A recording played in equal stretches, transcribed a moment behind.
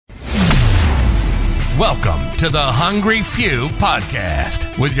Welcome to the Hungry Few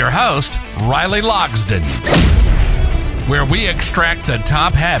podcast with your host, Riley Logsden, where we extract the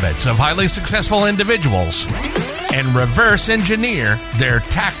top habits of highly successful individuals and reverse engineer their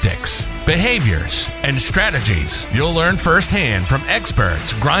tactics, behaviors, and strategies. You'll learn firsthand from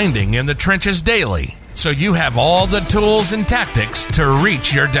experts grinding in the trenches daily, so you have all the tools and tactics to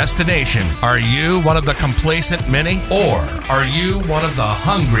reach your destination. Are you one of the complacent many, or are you one of the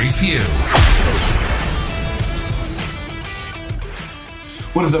hungry few?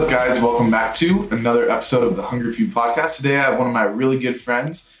 What is up, guys? Welcome back to another episode of the Hungry Few podcast. Today I have one of my really good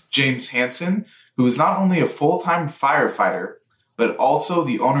friends, James Hansen, who is not only a full-time firefighter, but also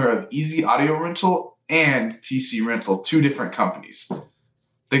the owner of Easy Audio Rental and TC Rental, two different companies.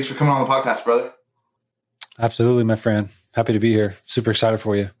 Thanks for coming on the podcast, brother. Absolutely, my friend. Happy to be here. Super excited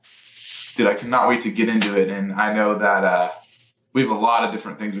for you. Dude, I cannot wait to get into it. And I know that we have a lot of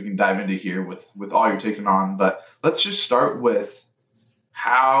different things we can dive into here with all you're taking on. But let's just start with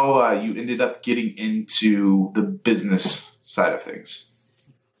how you ended up getting into the business side of things.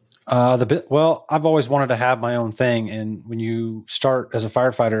 Well, I've always wanted to have my own thing. And when you start as a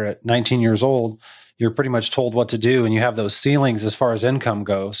firefighter at 19 years old, you're pretty much told what to do. And you have those ceilings as far as income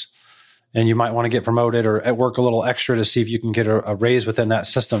goes. And you might want to get promoted or at work a little extra to see if you can get a raise within that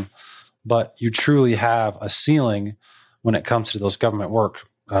system. But you truly have a ceiling when it comes to those government work,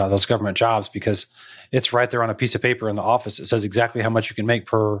 those government jobs, because it's right there on a piece of paper in the office. It says exactly how much you can make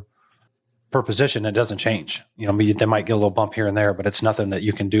per position. It doesn't change. You know, they might get a little bump here and there, but it's nothing that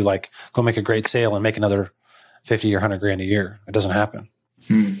you can do like go make a great sale and make another 50 or 100 grand a year. It doesn't happen.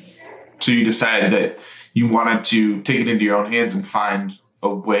 So you decided that you wanted to take it into your own hands and find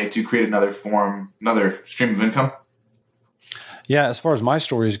a way to create another stream of income? Yeah, as far as my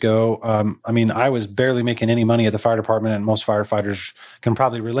stories go, I was barely making any money at the fire department, and most firefighters can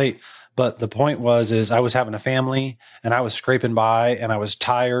probably relate. But the point is I was having a family, and I was scraping by, and I was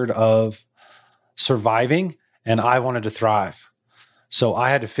tired of surviving, and I wanted to thrive. So I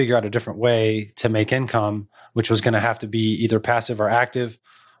had to figure out a different way to make income, which was going to have to be either passive or active,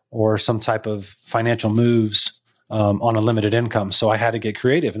 or some type of financial moves on a limited income. So I had to get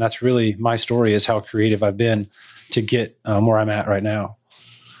creative. And that's really my story, is how creative I've been to get where I'm at right now.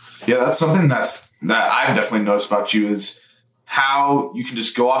 Yeah, that's something that I've definitely noticed about you, is how you can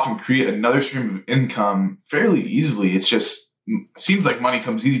just go off and create another stream of income fairly easily. It seems like money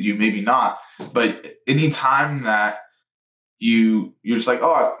comes easy to you, maybe not. But anytime that you're just like,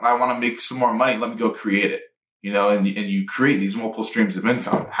 oh, I want to make some more money, let me go create it. You know, and you create these multiple streams of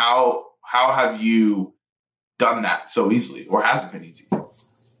income. How have you done that so easily, or has it been easy?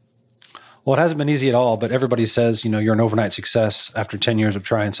 Well, it hasn't been easy at all, but everybody says, you're an overnight success after 10 years of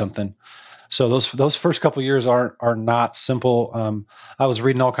trying something. So those first couple of years are not simple. I was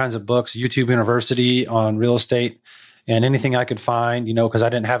reading all kinds of books, YouTube University on real estate, and anything I could find, because I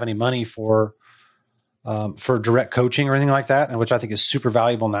didn't have any money for direct coaching or anything like that, and which I think is super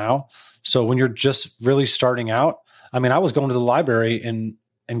valuable now. So when you're just really starting out, I was going to the library and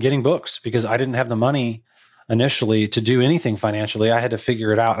getting books because I didn't have the money initially to do anything financially. I had to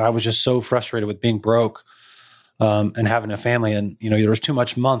figure it out. And I was just so frustrated with being broke and having a family. And, there was too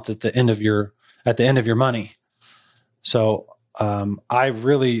much month at the end of your money. So I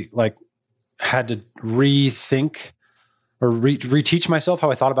really had to rethink or reteach myself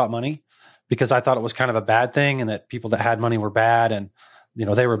how I thought about money, because I thought it was kind of a bad thing and that people that had money were bad and,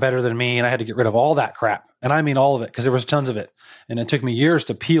 they were better than me. And I had to get rid of all that crap. And I mean all of it, because there was tons of it. And it took me years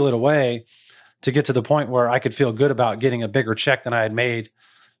to peel it away to get to the point where I could feel good about getting a bigger check than I had made.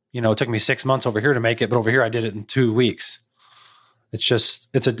 It took me 6 months over here to make it, but over here I did it in 2 weeks.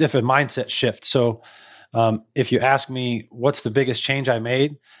 It's a different mindset shift. So if you ask me what's the biggest change I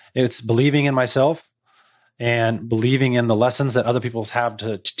made, it's believing in myself and believing in the lessons that other people have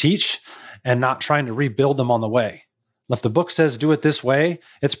to teach, and not trying to rebuild them on the way. If the book says do it this way,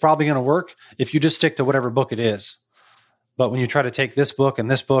 it's probably going to work if you just stick to whatever book it is. But when you try to take this book and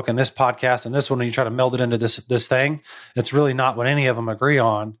this book and this podcast and this one, and you try to meld it into this thing, it's really not what any of them agree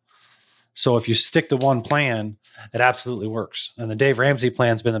on. So if you stick to one plan, it absolutely works. And the Dave Ramsey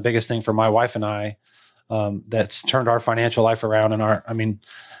plan has been the biggest thing for my wife and I, that's turned our financial life around. And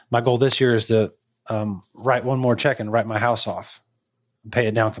my goal this year is to write one more check and write my house off and pay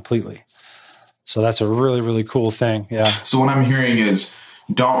it down completely. So that's a really, really cool thing. Yeah. So what I'm hearing is,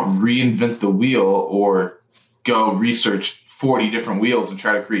 don't reinvent the wheel or go research 40 different wheels and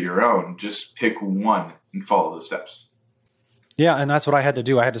try to create your own. Just pick one and follow the steps. Yeah, and that's what I had to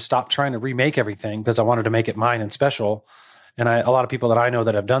do. I had to stop trying to remake everything because I wanted to make it mine and special. And a lot of people that I know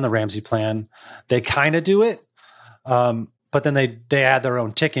that have done the Ramsey plan, they kind of do it. but then they add their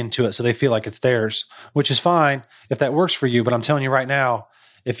own tick into it, so they feel like it's theirs, which is fine if that works for you. But I'm telling you right now,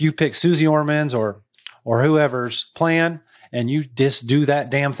 if you pick Susie Orman's or whoever's plan and you just do that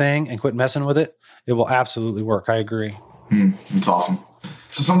damn thing and quit messing with it, it will absolutely work. I agree. That's awesome.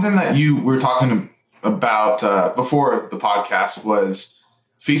 So something that you were talking about before the podcast was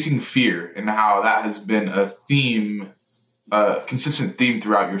facing fear and how that has been a theme, a consistent theme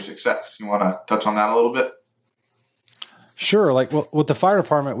throughout your success. You want to touch on that a little bit? Sure. Like with the fire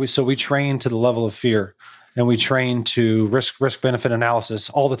department, we train to the level of fear, and we train to risk benefit analysis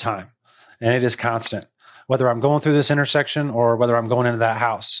all the time. And it is constant, whether I'm going through this intersection or whether I'm going into that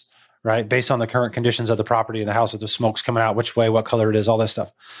house, right? Based on the current conditions of the property and the house, if the smoke's coming out, which way, what color it is, all that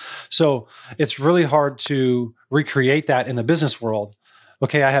stuff. So it's really hard to recreate that in the business world.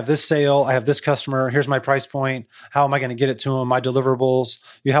 Okay, I have this sale, I have this customer, here's my price point, how am I going to get it to them, my deliverables.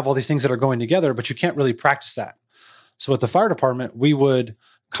 You have all these things that are going together, but you can't really practice that. So with the fire department, we would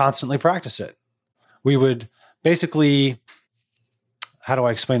constantly practice it. We would basically, how do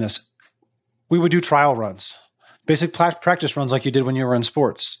I explain this? We would do trial runs, basic practice runs like you did when you were in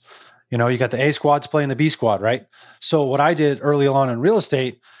sports. You got the A squads playing the B squad, right? So what I did early on in real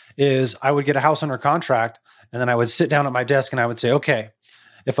estate is I would get a house under contract, and then I would sit down at my desk and I would say, okay,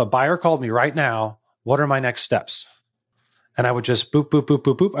 if a buyer called me right now, what are my next steps? And I would just boop, boop, boop,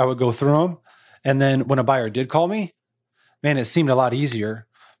 boop, boop. I would go through them. And then when a buyer did call me, man, it seemed a lot easier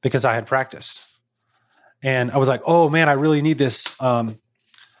because I had practiced. And I was like, oh man, I really need this. I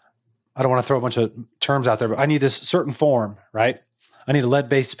don't want to throw a bunch of terms out there, but I need this certain form, right? I need a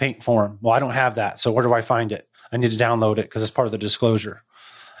lead-based paint form. Well, I don't have that. So where do I find it? I need to download it because it's part of the disclosure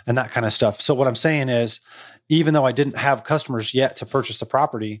and that kind of stuff. So what I'm saying is, even though I didn't have customers yet to purchase the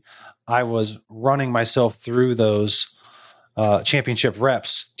property, I was running myself through those championship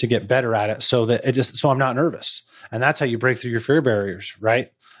reps to get better at it so I'm not nervous. And that's how you break through your fear barriers,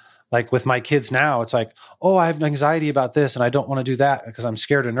 right? Like with my kids now, it's like, oh, I have anxiety about this and I don't want to do that because I'm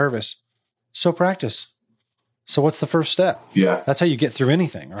scared and nervous. So practice. So what's the first step? Yeah. That's how you get through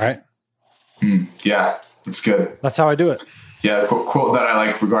anything, right? Yeah, that's good. That's how I do it. Yeah, the quote that I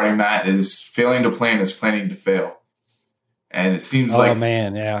like regarding that is failing to plan is planning to fail. And it seems like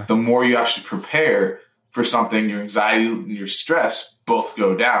the more you actually prepare for something, your anxiety and your stress both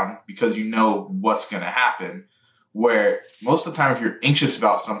go down because you know what's going to happen. Where most of the time, if you're anxious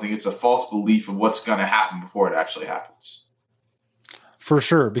about something, it's a false belief of what's going to happen before it actually happens. For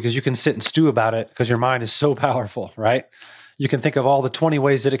sure, because you can sit and stew about it because your mind is so powerful, right? You can think of all the 20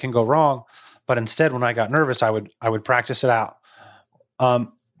 ways that it can go wrong. But instead, when I got nervous, I would practice it out.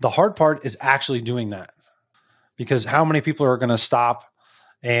 The hard part is actually doing that, because how many people are going to stop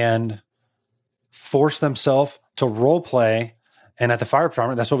and force themselves to role play? And at the fire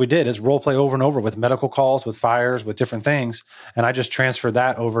department, that's what we did, is role play over and over with medical calls, with fires, with different things. And I just transferred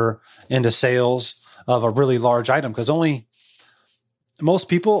that over into sales of a really large item, because most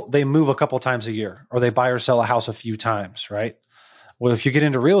people, they move a couple times a year, or they buy or sell a house a few times, right? Well, if you get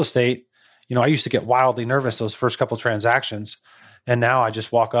into real estate, I used to get wildly nervous those first couple transactions. And now I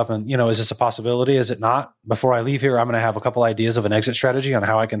just walk up and, is this a possibility? Is it not? Before I leave here, I'm going to have a couple ideas of an exit strategy on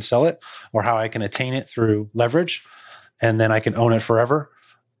how I can sell it or how I can attain it through leverage. And then I can own it forever,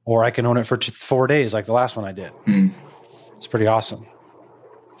 or I can own it for 4 days like the last one I did. It's pretty awesome.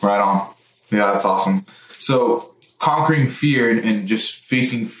 Right on. Yeah, that's awesome. So conquering fear and just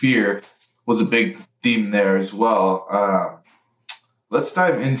facing fear was a big theme there as well. Let's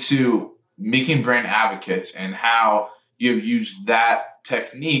dive into making brand advocates and how you've used that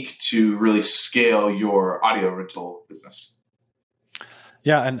technique to really scale your audio rental business.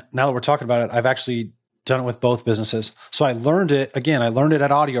 Yeah. And now that we're talking about it, I've actually done it with both businesses. So I learned it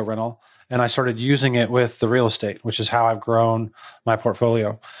at audio rental, and I started using it with the real estate, which is how I've grown my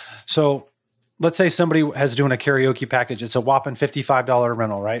portfolio. So let's say somebody has doing a karaoke package. It's a whopping $55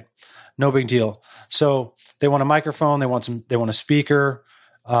 rental, right? No big deal. So they want a microphone, they want a speaker,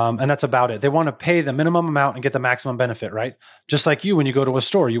 and that's about it. They want to pay the minimum amount and get the maximum benefit, right? Just like you, when you go to a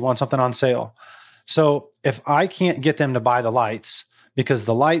store, you want something on sale. So if I can't get them to buy the lights, because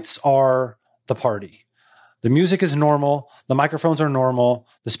the lights are the party, the music is normal, the microphones are normal,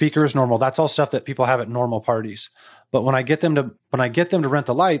 the speaker is normal. That's all stuff that people have at normal parties. But when I get them to rent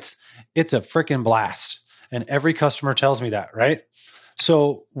the lights, it's a freaking blast. And every customer tells me that, right?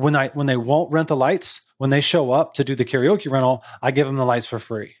 So when they won't rent the lights, when they show up to do the karaoke rental, I give them the lights for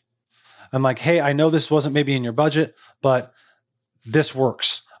free. I'm like, hey, I know this wasn't maybe in your budget, but this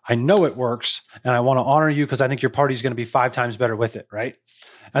works. I know it works, and I want to honor you because I think your party's going to be 5 times better with it, right?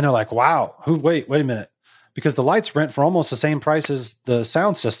 And they're like, wow, wait a minute. because the lights rent for almost the same price as the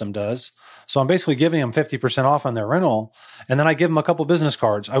sound system does. So I'm basically giving them 50% off on their rental. And then I give them a couple business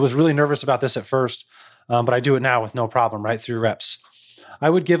cards. I was really nervous about this at first, but I do it now with no problem, right through reps. I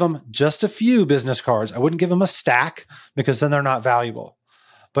would give them just a few business cards. I wouldn't give them a stack because then they're not valuable.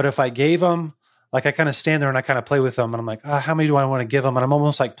 But if I gave them, like I kind of stand there and I kind of play with them and I'm like, how many do I want to give them? And I'm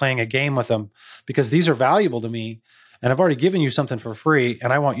almost like playing a game with them because these are valuable to me. And I've already given you something for free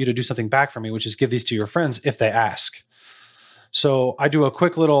and I want you to do something back for me, which is give these to your friends if they ask. So I do a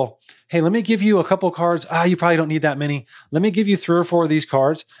quick little, hey, let me give you a couple cards. You probably don't need that many. Let me give you 3 or 4 of these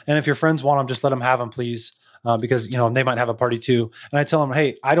cards. And if your friends want them, just let them have them, please. Because, they might have a party too. And I tell them,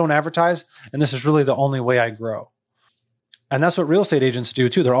 hey, I don't advertise. And this is really the only way I grow. And that's what real estate agents do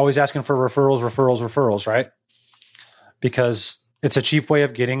too. They're always asking for referrals, right? Because it's a cheap way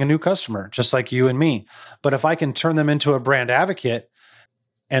of getting a new customer, just like you and me. But if I can turn them into a brand advocate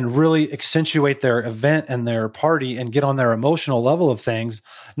and really accentuate their event and their party and get on their emotional level of things,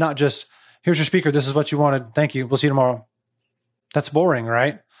 not just, here's your speaker, this is what you wanted, thank you, we'll see you tomorrow. That's boring,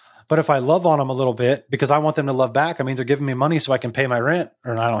 right? But if I love on them a little bit, because I want them to love back, I mean, they're giving me money so I can pay my rent,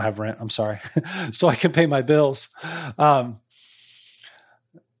 or I don't have rent, I'm sorry, so I can pay my bills.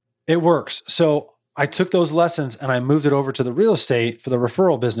 It works. So I took those lessons and I moved it over to the real estate for the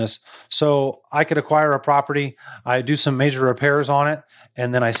referral business. So I could acquire a property, I do some major repairs on it,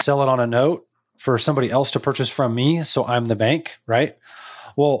 and then I sell it on a note for somebody else to purchase from me. So I'm the bank, right?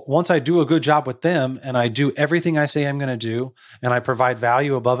 Well, once I do a good job with them and I do everything I say I'm going to do and I provide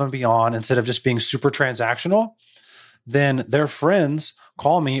value above and beyond instead of just being super transactional, then their friends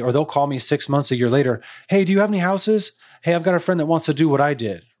call me or they'll call me 6 months, a year later. Hey, do you have any houses? Hey, I've got a friend that wants to do what I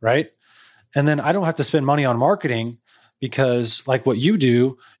did, right? And then I don't have to spend money on marketing because like what you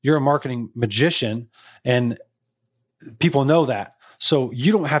do, you're a marketing magician and people know that. So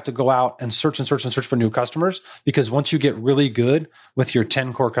you don't have to go out and search for new customers because once you get really good with your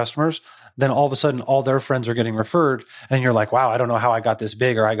 10 core customers, then all of a sudden all their friends are getting referred and you're like, wow, I don't know how I got this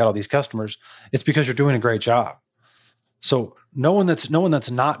big or I got all these customers. It's because you're doing a great job. So no one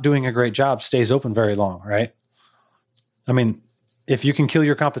that's not doing a great job stays open very long, right? I mean, if you can kill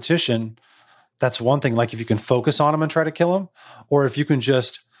your competition, that's one thing. Like if you can focus on them and try to kill them, or if you can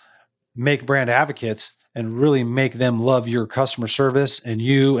just make brand advocates and really make them love your customer service and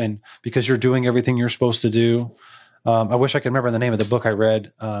you, and because you're doing everything you're supposed to do. I wish I could remember the name of the book I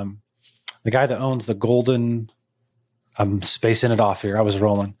read. The guy that owns the Golden, I'm spacing it off here. I was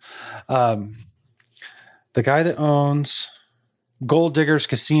rolling. The guy that owns Gold Diggers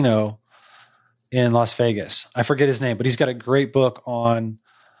Casino in Las Vegas. I forget his name, but he's got a great book on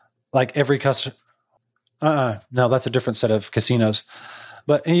like every customer. No, that's a different set of casinos.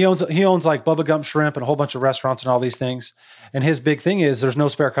 But he owns like Bubba Gump Shrimp and a whole bunch of restaurants and all these things. And his big thing is there's no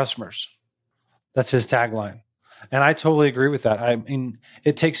spare customers. That's his tagline. And I totally agree with that. I mean,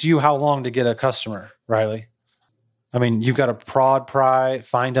 it takes you how long to get a customer, Riley? I mean, you've got to prod, pry,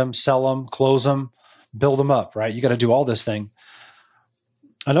 find them, sell them, close them, build them up, right? You got to do all this thing.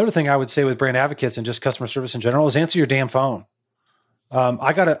 Another thing I would say with brand advocates and just customer service in general is answer your damn phone.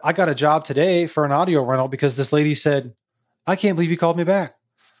 I got a job today for an audio rental because this lady said, I can't believe you called me back.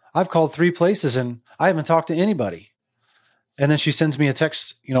 I've called 3 places and I haven't talked to anybody. And then she sends me a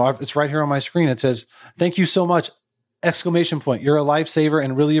text, it's right here on my screen. It says, thank you so much, ! You're a lifesaver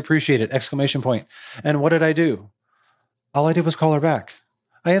and really appreciate it, ! And what did I do? All I did was call her back.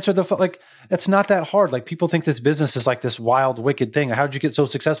 I answered the phone. Like, it's not that hard. Like, people think this business is like this wild, wicked thing. How did you get so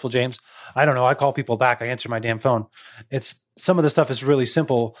successful, James? I don't know. I call people back. I answer my damn phone. Some of the stuff is really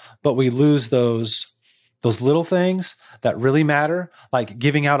simple, but we lose those little things that really matter, like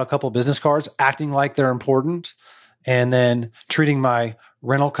giving out a couple business cards, acting like they're important, and then treating my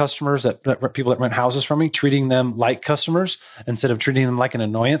rental customers, that people that rent houses from me, treating them like customers instead of treating them like an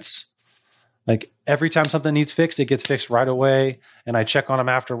annoyance. Like every time something needs fixed, it gets fixed right away, and I check on them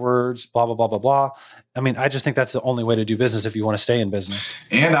afterwards, blah, blah, blah, blah, blah. I mean, I just think that's the only way to do business if you want to stay in business.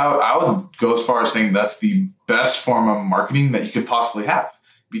 And I would go as far as saying that's the best form of marketing that you could possibly have,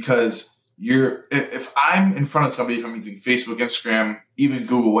 because if I'm in front of somebody, if I'm using Facebook, Instagram, even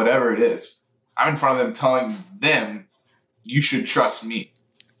Google, whatever it is, I'm in front of them telling them, you should trust me,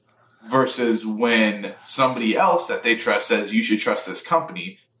 versus when somebody else that they trust says, you should trust this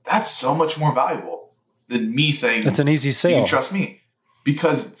company. That's so much more valuable than me saying, it's an easy sale. You can trust me,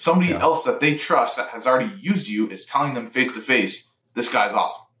 because somebody else that they trust that has already used you is telling them face to face, this guy's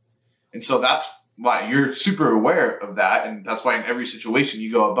awesome. And so that's why you're super aware of that. And that's why in every situation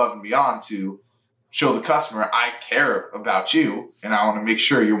you go above and beyond to show the customer, I care about you and I want to make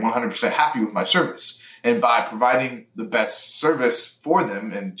sure you're 100% happy with my service. And by providing the best service for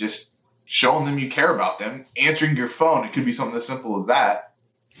them and just showing them you care about them, answering your phone. It could be something as simple as that.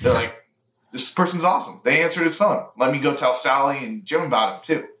 They're like, this person's awesome. They answered his phone. Let me go tell Sally and Jim about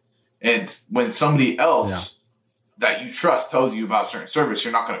him too. And when somebody else that you trust tells you about a certain service,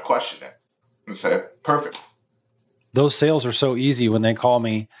 you're not going to question it. And say, perfect. Those sales are so easy when they call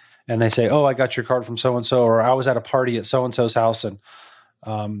me and they say, oh, I got your card from so-and-so, or I was at a party at so-and-so's house and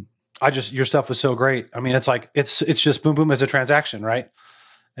your stuff was so great. I mean, it's like, it's just boom, boom, it's a transaction, right?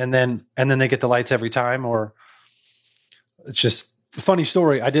 And then they get the lights every time, or it's just a funny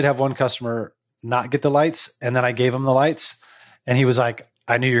story. I did have one customer not get the lights, and then I gave him the lights, and he was like,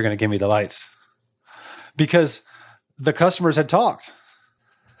 I knew you were going to give me the lights, because the customers had talked.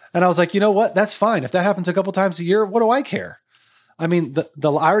 And I was like, you know what? That's fine. If that happens a couple times a year, what do I care? I mean, I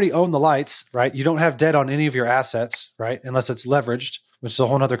already own the lights, right? You don't have debt on any of your assets, right? Unless it's leveraged, which is a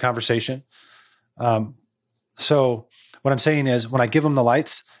whole nother conversation. So what I'm saying is, when I give them the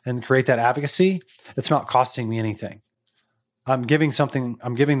lights and create that advocacy, it's not costing me anything. I'm giving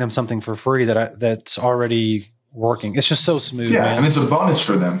them something for free that's already working. It's just so smooth. Yeah, man. And it's a bonus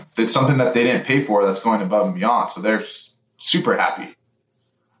for them. It's something that they didn't pay for that's going above and beyond. So they're super happy.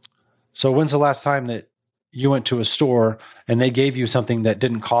 So when's the last time that you went to a store and they gave you something that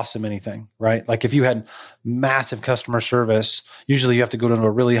didn't cost them anything, right? Like if you had massive customer service, usually you have to go to a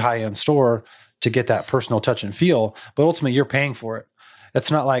really high-end store to get that personal touch and feel, but ultimately you're paying for it.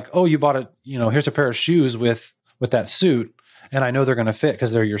 It's not like, oh, you bought here's a pair of shoes with that suit, and I know they're going to fit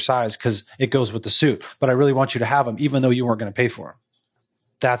because they're your size because it goes with the suit, but I really want you to have them even though you weren't going to pay for them.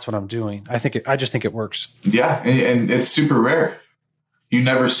 That's what I'm doing. I just think it works. Yeah, and it's super rare. You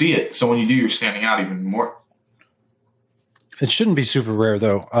never see it. So when you do, you're standing out even more. It shouldn't be super rare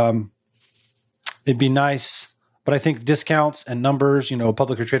though. It'd be nice, but I think discounts and numbers,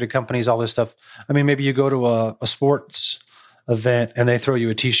 publicly traded companies, all this stuff. I mean, maybe you go to a sports event and they throw you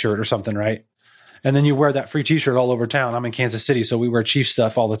a t-shirt or something, right? And then you wear that free t-shirt all over town. I'm in Kansas City, so we wear Chiefs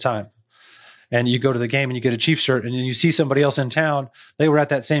stuff all the time. And you go to the game and you get a Chiefs shirt, and then you see somebody else in town. They were at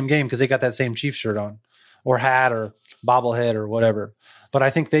that same game because they got that same Chiefs shirt on, or hat, or bobblehead, or whatever. But I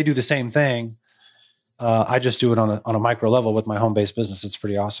think they do the same thing. I just do it on a micro level with my home-based business. It's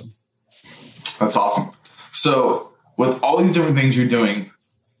pretty awesome. That's awesome. So with all these different things you're doing,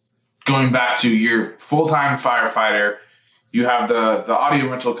 going back to your full-time firefighter, you have the audio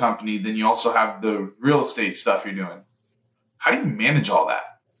rental company, then you also have the real estate stuff you're doing. How do you manage all that?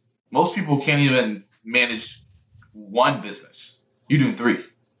 Most people can't even manage one business. You're doing 3.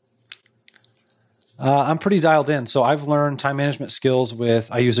 I'm pretty dialed in. So I've learned time management skills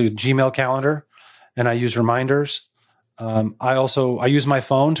I use a Gmail calendar and I use reminders. I use my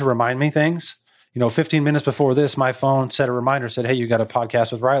phone to remind me things. 15 minutes before this, my phone set a reminder, said, hey, you got a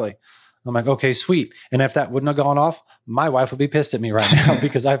podcast with Riley. I'm like, okay, sweet. And if that wouldn't have gone off, my wife would be pissed at me right now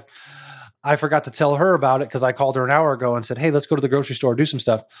because I forgot to tell her about it because I called her an hour ago and said, hey, let's go to the grocery store, do some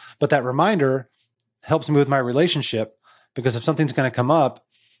stuff. But that reminder helps me with my relationship, because if something's going to come up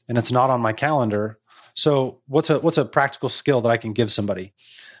and it's not on my calendar. So what's a practical skill that I can give somebody?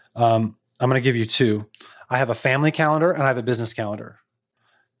 I'm going to give you 2. I have a family calendar and I have a business calendar,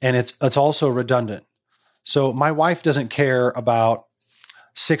 and it's also redundant. So my wife doesn't care about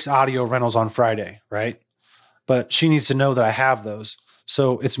 6 audio rentals on Friday, right? But she needs to know that I have those.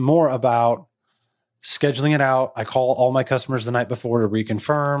 So it's more about scheduling it out. I call all my customers the night before to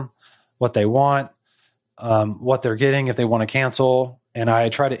reconfirm what they want, what they're getting, if they want to cancel. And I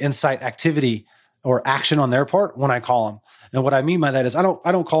try to incite activity or action on their part when I call them. And what I mean by that is I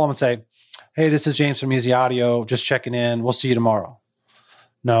don't call them and say, hey, this is James from Easy Audio, just checking in. We'll see you tomorrow.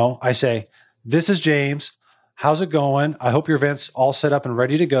 No, I say, this is James. How's it going? I hope your event's all set up and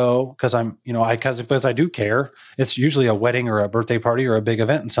ready to go, because because I do care. It's usually a wedding or a birthday party or a big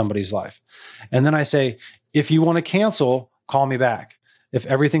event in somebody's life. And then I say, if you want to cancel, call me back. If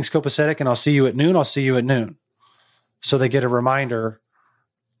everything's copacetic and I'll see you at noon, I'll see you at noon. So they get a reminder.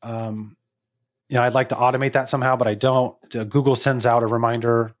 I'd like to automate that somehow, but I don't. Google sends out a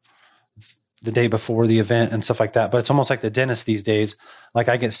reminder the day before the event and stuff like that. But it's almost like the dentist these days. Like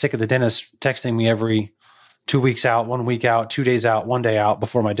I get sick of the dentist texting me every 2 weeks out, 1 week out, 2 days out, 1 day out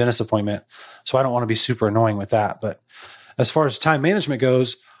before my dentist appointment. So I don't want to be super annoying with that. But as far as time management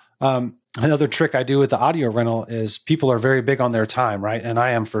goes, another trick I do with the audio rental is people are very big on their time, right? And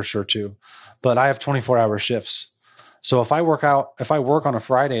I am for sure too. But I have 24-hour shifts. So if I work on a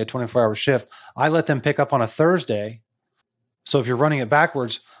Friday, a 24-hour shift, I let them pick up on a Thursday. So if you're running it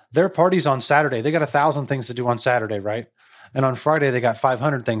backwards, their party's on Saturday. They got 1,000 things to do on Saturday, right? And on Friday, they got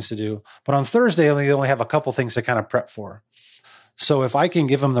 500 things to do. But on Thursday, they only have a couple things to kind of prep for. So if I can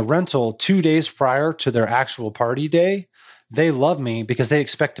give them the rental 2 days prior to their actual party day, they love me because they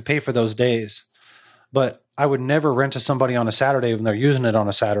expect to pay for those days. But I would never rent to somebody on a Saturday when they're using it on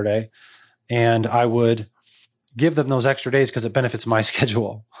a Saturday. And I would give them those extra days because it benefits my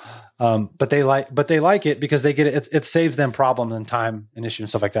schedule. But they like it because they get it. It saves them problems and time and issue and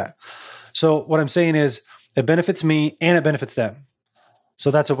stuff like that. So what I'm saying is it benefits me and it benefits them. So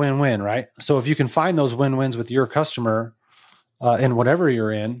that's a win-win, right? So if you can find those win-wins with your customer in whatever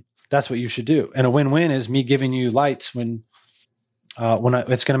you're in, that's what you should do. And a win-win is me giving you lights when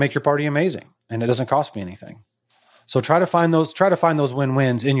it's going to make your party amazing and it doesn't cost me anything. So try to find those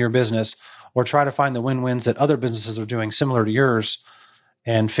win-wins in your business, or try to find the win-wins that other businesses are doing similar to yours,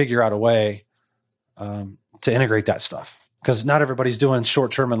 and figure out a way to integrate that stuff. Because not everybody's doing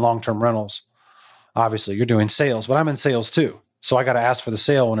short-term and long-term rentals. Obviously, you're doing sales, but I'm in sales too. So I got to ask for the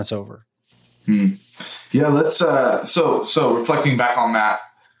sale when it's over. Yeah, let's. So reflecting back on that,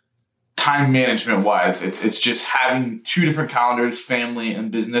 time management wise, it's just having two different calendars, family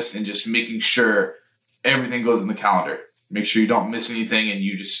and business, and just making sure everything goes in the calendar. Make sure you don't miss anything, and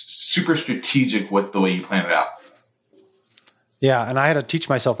you just super strategic with the way you plan it out. Yeah, and I had to teach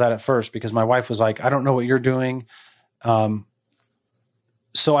myself that at first because my wife was like, I don't know what you're doing.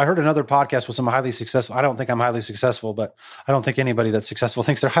 So I heard another podcast with some highly successful. I don't think I'm highly successful, but I don't think anybody that's successful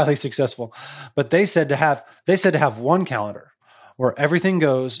thinks they're highly successful. But they said to have one calendar where everything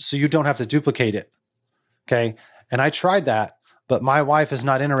goes so you don't have to duplicate it. Okay. And I tried that, but my wife is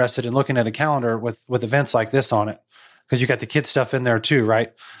not interested in looking at a calendar with events like this on it, because you got the kid stuff in there too,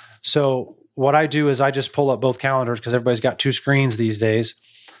 right? So what I do is I just pull up both calendars because everybody's got two screens these days,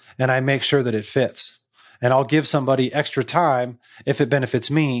 and I make sure that it fits. And I'll give somebody extra time if it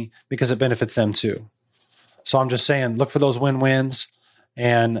benefits me because it benefits them too. So I'm just saying, look for those win-wins,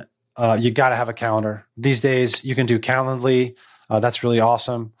 and you got to have a calendar. These days you can do Calendly. That's really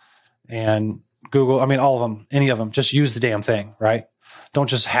awesome. And Google, I mean, all of them, any of them, just use the damn thing, right? Don't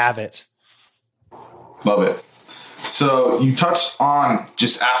just have it. Love it. So you touched on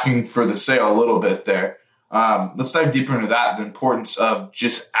just asking for the sale a little bit there. Let's dive deeper into that, the importance of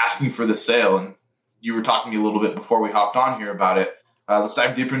just asking for the sale. And you were talking to me a little bit before we hopped on here about it. Let's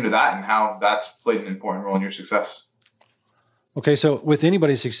dive deeper into that and how that's played an important role in your success. Okay, so with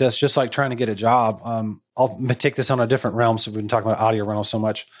anybody's success, just like trying to get a job, I'll take this on a different realm. So we've been talking about audio rental so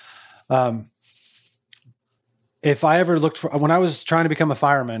much. If I ever looked for, when I was trying to become a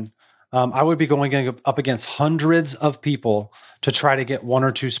fireman, I would be going up against hundreds of people to try to get one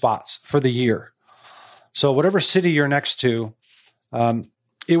or two spots for the year. So whatever city you're next to,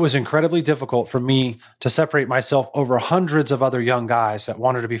 it was incredibly difficult for me to separate myself over hundreds of other young guys that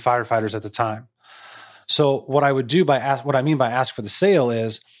wanted to be firefighters at the time. So what I would do what I mean by ask for the sale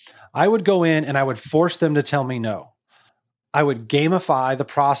is I would go in and I would force them to tell me no. I would gamify the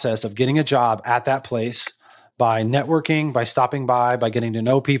process of getting a job at that place by networking, by stopping by getting to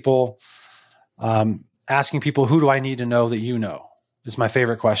know people, asking people, who do I need to know that you know, is my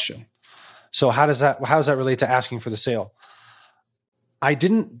favorite question. So how does that relate to asking for the sale? I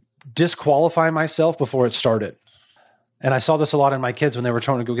didn't disqualify myself before it started. And I saw this a lot in my kids when they were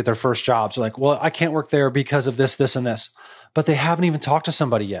trying to go get their first jobs. They're like, well, I can't work there because of this, this, and this. But they haven't even talked to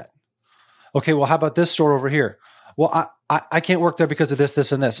somebody yet. Okay, well, how about this store over here? Well, I can't work there because of this,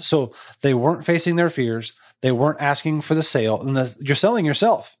 this, and this. So they weren't facing their fears. They weren't asking for the sale. And you're selling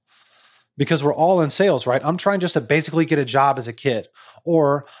yourself because we're all in sales, right? I'm trying just to basically get a job as a kid,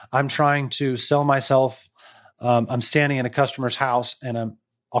 or I'm trying to sell myself. I'm standing in a customer's house, and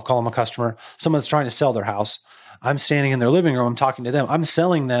I'll call them a customer. Someone's trying to sell their house. I'm standing in their living room. I'm talking to them. I'm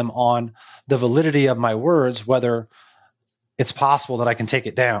selling them on the validity of my words, whether it's possible that I can take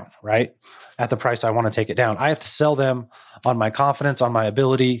it down, right? At the price I want to take it down. I have to sell them on my confidence, on my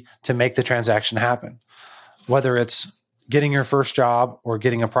ability to make the transaction happen, whether it's getting your first job or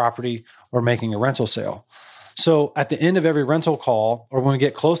getting a property or making a rental sale. So at the end of every rental call, or when we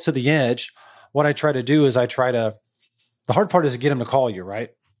get close to the edge, what I try to do is the hard part is to get them to call you, right?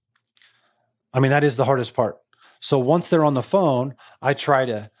 I mean, that is the hardest part. So once they're on the phone, I try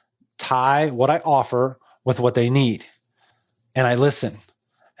to tie what I offer with what they need. And I listen.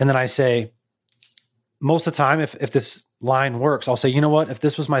 And then I say, most of the time, if this line works, I'll say, you know what? If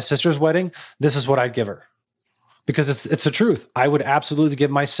this was my sister's wedding, this is what I'd give her. Because it's the truth. I would absolutely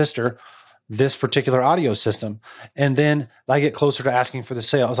give my sister this particular audio system. And then I get closer to asking for the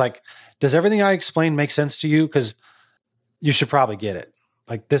sale. I was like, does everything I explained make sense to you? Because you should probably get it.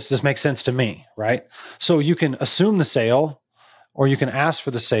 Like, this just makes sense to me, right? So you can assume the sale, or you can ask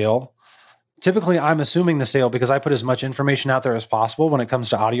for the sale. Typically, I'm assuming the sale because I put as much information out there as possible when it comes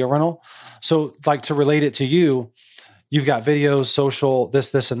to audio rental. So, like, to relate it to you, you've got videos, social,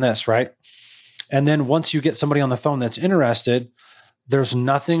 this, and this, right? And then once you get somebody on the phone that's interested, there's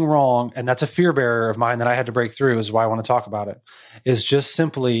nothing wrong. And that's a fear barrier of mine that I had to break through, is why I want to talk about it, is just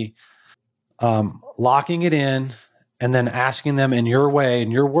simply locking it in and then asking them in your way, in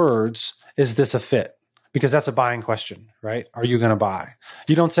your words, is this a fit? Because that's a buying question, right? Are you going to buy?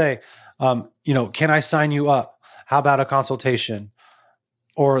 You don't say, can I sign you up? How about a consultation?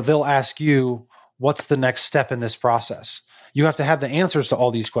 Or they'll ask you, what's the next step in this process? You have to have the answers to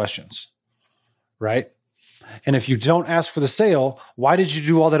all these questions, right? And if you don't ask for the sale, why did you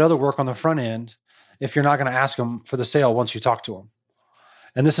do all that other work on the front end if you're not going to ask them for the sale once you talk to them?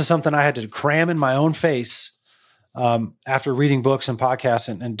 And this is something I had to cram in my own face after reading books and podcasts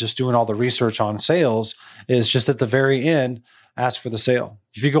and just doing all the research on sales, is just at the very end, ask for the sale.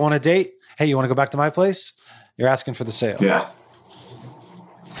 If you go on a date, hey, you want to go back to my place? You're asking for the sale. Yeah.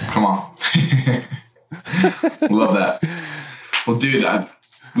 Come on. Love that. Well, dude,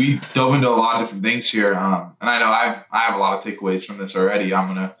 we dove into a lot of different things here. And I know I have a lot of takeaways from this already.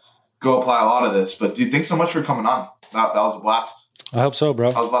 I'm going to go apply a lot of this. But dude, thanks so much for coming on. That was a blast. I hope so,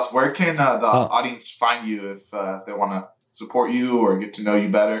 bro. That was a blast. Where can the audience find you if they want to support you or get to know you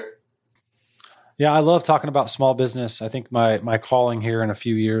better? Yeah, I love talking about small business. I think my calling here in a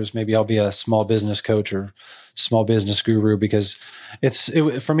few years, maybe I'll be a small business coach or small business guru, because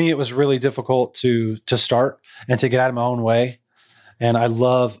for me, it was really difficult to start and to get out of my own way. And I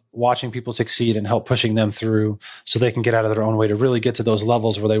love watching people succeed and help pushing them through so they can get out of their own way to really get to those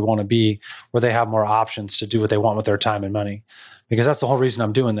levels where they want to be, where they have more options to do what they want with their time and money. Because that's the whole reason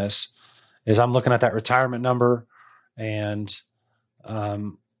I'm doing this, is I'm looking at that retirement number, and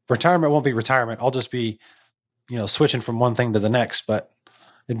retirement won't be retirement. I'll just be, switching from one thing to the next, but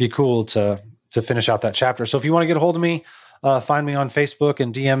it'd be cool to finish out that chapter. So if you want to get a hold of me, find me on Facebook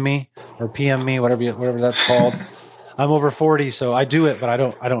and DM me or PM me, whatever that's called. I'm over 40, so I do it, but I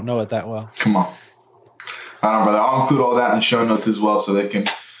don't know it that well. Come on. I don't know, brother. I'll include all that in the show notes as well, so they can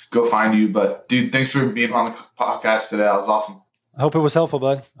go find you. But dude, thanks for being on the podcast today. That was awesome. I hope it was helpful,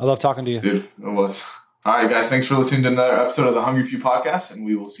 bud. I love talking to you. Dude, it was. All right, guys. Thanks for listening to another episode of the Hungry Few podcast, and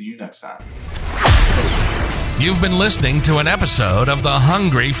we will see you next time. You've been listening to an episode of the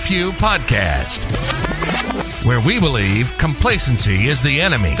Hungry Few podcast, where we believe complacency is the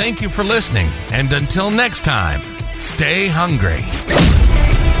enemy. Thank you for listening, and until next time, stay hungry.